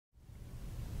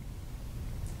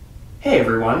Hey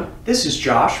everyone, this is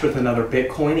Josh with another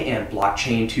Bitcoin and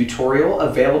blockchain tutorial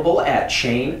available at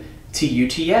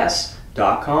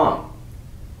chain2uts.com.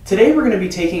 Today we're going to be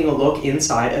taking a look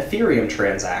inside Ethereum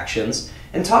transactions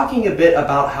and talking a bit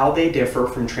about how they differ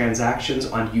from transactions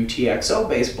on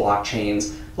UTXO-based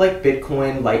blockchains like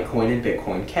Bitcoin, Litecoin, and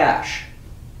Bitcoin Cash.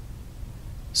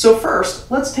 So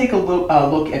first, let's take a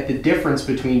look at the difference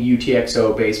between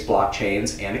UTXO-based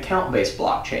blockchains and account-based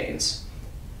blockchains.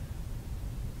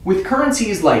 With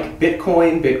currencies like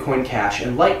Bitcoin, Bitcoin Cash,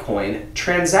 and Litecoin,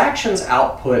 transactions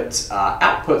outputs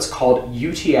called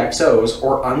UTXOs,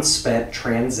 or unspent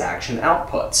transaction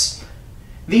outputs.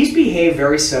 These behave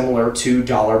very similar to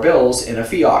dollar bills in a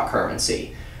fiat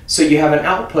currency. So you have an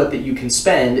output that you can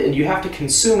spend, and you have to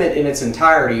consume it in its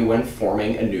entirety when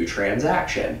forming a new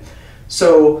transaction.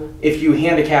 So if you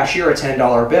hand a cashier a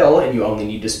 $10 bill and you only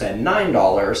need to spend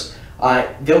 $9,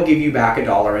 they'll give you back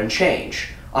 $1 and change.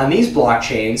 On these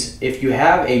blockchains, if you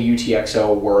have a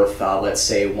UTXO worth, let's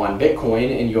say, 1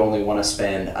 Bitcoin and you only want to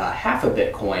spend half a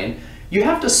Bitcoin, you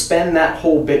have to spend that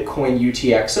whole Bitcoin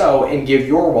UTXO and give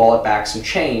your wallet back some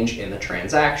change in the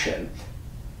transaction.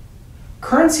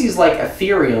 Currencies like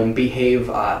Ethereum behave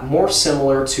more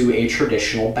similar to a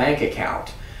traditional bank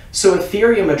account. So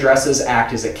Ethereum addresses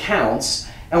act as accounts,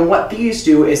 and what these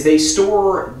do is they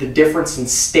store the difference in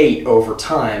state over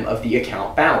time of the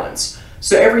account balance.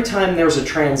 So every time there's a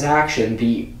transaction,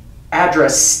 the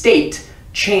address state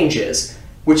changes,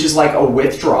 which is like a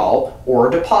withdrawal or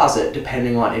a deposit,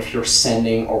 depending on if you're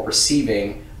sending or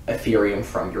receiving Ethereum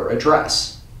from your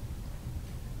address.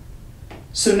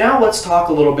 So now let's talk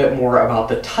a little bit more about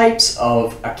the types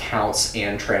of accounts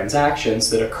and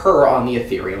transactions that occur on the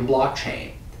Ethereum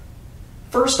blockchain.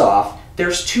 First off,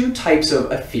 there's two types of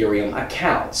Ethereum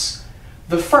accounts.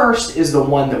 The first is the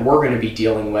one that we're going to be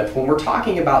dealing with when we're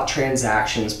talking about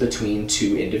transactions between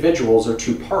two individuals or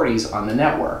two parties on the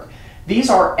network. These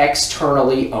are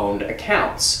externally owned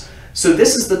accounts. So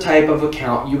this is the type of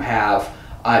account you have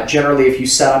generally if you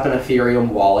set up an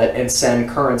Ethereum wallet and send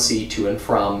currency to and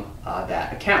from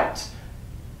that account.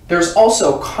 There's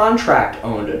also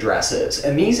contract-owned addresses,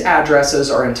 and these addresses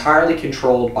are entirely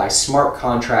controlled by smart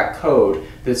contract code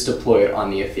that's deployed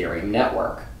on the Ethereum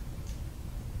network.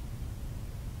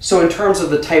 So in terms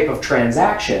of the type of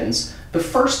transactions, the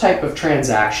first type of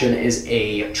transaction is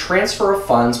a transfer of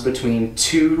funds between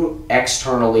two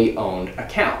externally owned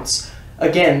accounts.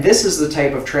 Again, this is the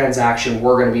type of transaction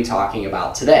we're going to be talking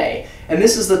about today. And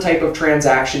this is the type of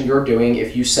transaction you're doing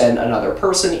if you send another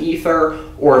person Ether,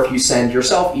 or if you send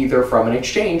yourself Ether from an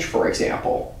exchange, for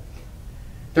example.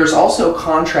 There's also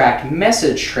contract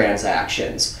message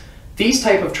transactions. These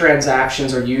type of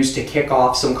transactions are used to kick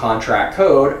off some contract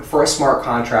code for a smart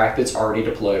contract that's already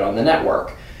deployed on the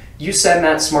network. You send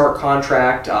that smart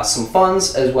contract some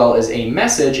funds as well as a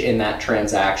message in that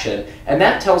transaction, and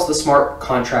that tells the smart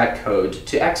contract code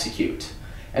to execute.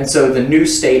 And so the new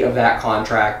state of that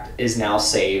contract is now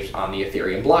saved on the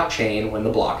Ethereum blockchain when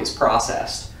the block is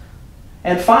processed.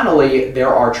 And finally, there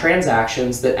are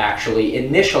transactions that actually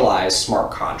initialize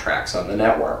smart contracts on the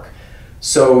network.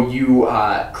 So you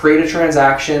create a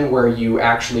transaction where you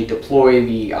actually deploy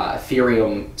the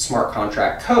Ethereum smart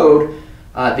contract code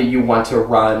that you want to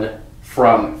run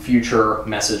from future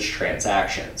message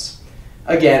transactions.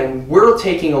 Again, we're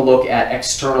taking a look at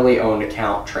externally owned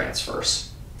account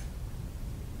transfers.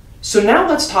 So now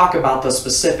let's talk about the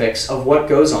specifics of what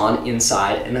goes on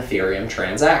inside an Ethereum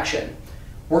transaction.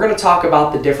 We're going to talk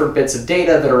about the different bits of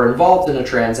data that are involved in a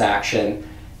transaction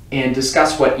and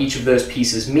discuss what each of those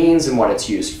pieces means and what it's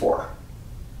used for.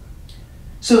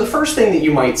 So the first thing that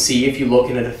you might see if you look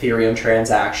at an Ethereum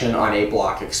transaction on a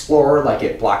block explorer, like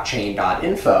at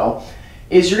blockchain.info,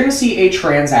 is you're going to see a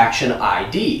transaction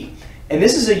ID. And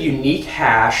this is a unique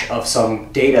hash of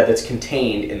some data that's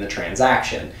contained in the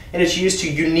transaction, and it's used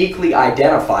to uniquely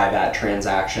identify that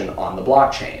transaction on the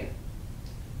blockchain.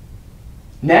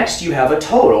 Next, you have a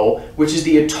total, which is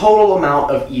the total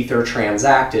amount of Ether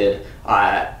transacted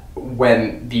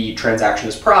when the transaction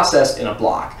is processed in a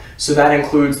block. So that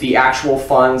includes the actual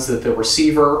funds that the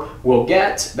receiver will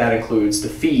get. That includes the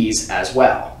fees as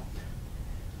well.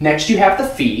 Next, you have the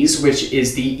fees, which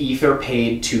is the Ether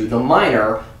paid to the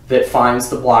miner that finds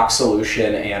the block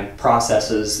solution and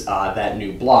processes that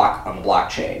new block on the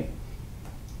blockchain.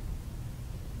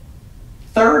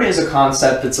 Third is a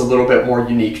concept that's a little bit more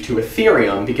unique to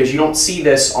Ethereum, because you don't see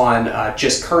this on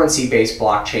just currency-based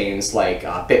blockchains like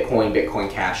Bitcoin,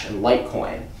 Bitcoin Cash, and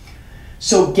Litecoin.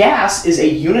 So gas is a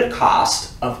unit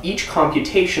cost of each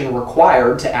computation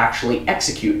required to actually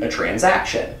execute a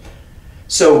transaction.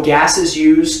 So gas is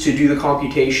used to do the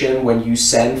computation when you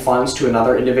send funds to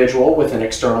another individual with an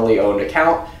externally owned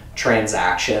account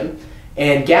transaction.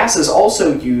 And gas is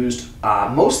also used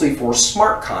mostly for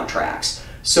smart contracts.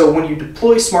 So when you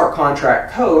deploy smart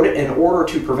contract code, in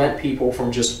order to prevent people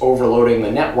from just overloading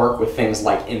the network with things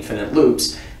like infinite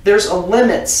loops, there's a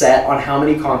limit set on how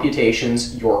many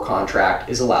computations your contract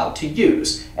is allowed to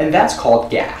use, and that's called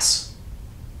gas.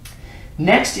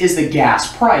 Next is the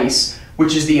gas price,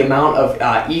 which is the amount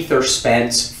of ether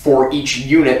spent for each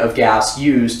unit of gas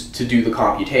used to do the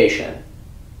computation.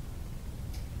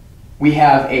 We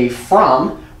have a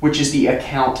from, which is the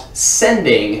account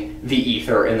sending the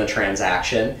ether in the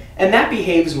transaction, and that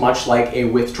behaves much like a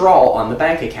withdrawal on the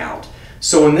bank account.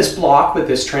 So when this block with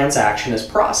this transaction is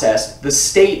processed, the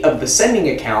state of the sending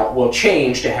account will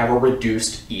change to have a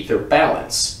reduced ether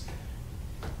balance.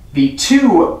 The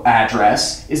to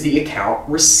address is the account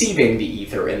receiving the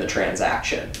ether in the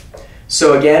transaction.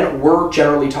 So again, we're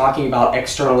generally talking about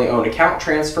externally owned account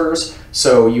transfers,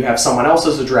 so you have someone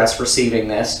else's address receiving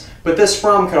this, but this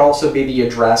from could also be the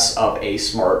address of a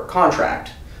smart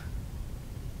contract.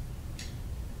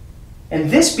 And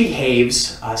this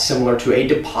behaves similar to a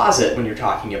deposit when you're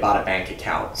talking about a bank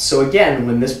account. So again,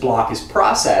 when this block is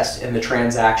processed and the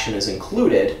transaction is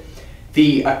included,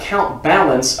 the account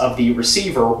balance of the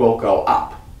receiver will go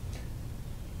up.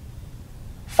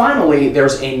 Finally,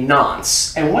 there's a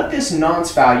nonce, and what this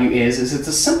nonce value is it's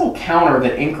a simple counter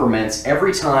that increments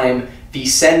every time the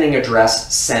sending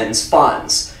address sends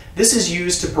funds. This is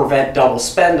used to prevent double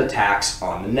spend attacks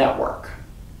on the network.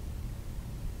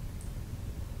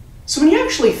 So when you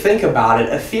actually think about it,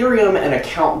 Ethereum and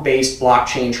account-based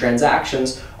blockchain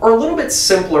transactions are a little bit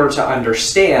simpler to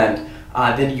understand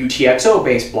than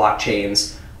UTXO-based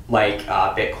blockchains like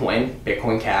Bitcoin,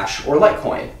 Bitcoin Cash, or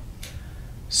Litecoin.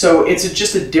 So it's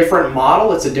just a different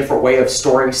model, it's a different way of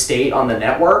storing state on the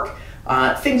network.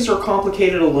 Things are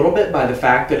complicated a little bit by the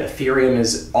fact that Ethereum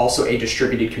is also a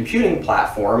distributed computing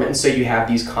platform, and so you have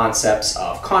these concepts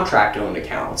of contract-owned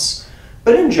accounts.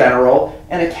 But in general,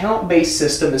 an account-based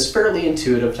system is fairly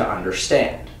intuitive to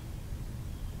understand.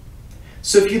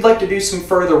 So if you'd like to do some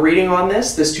further reading on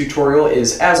this, this tutorial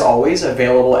is, as always,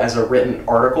 available as a written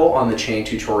article on the Chain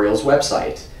Tutorials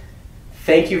website.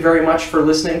 Thank you very much for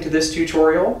listening to this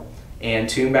tutorial, and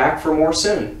tune back for more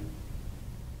soon.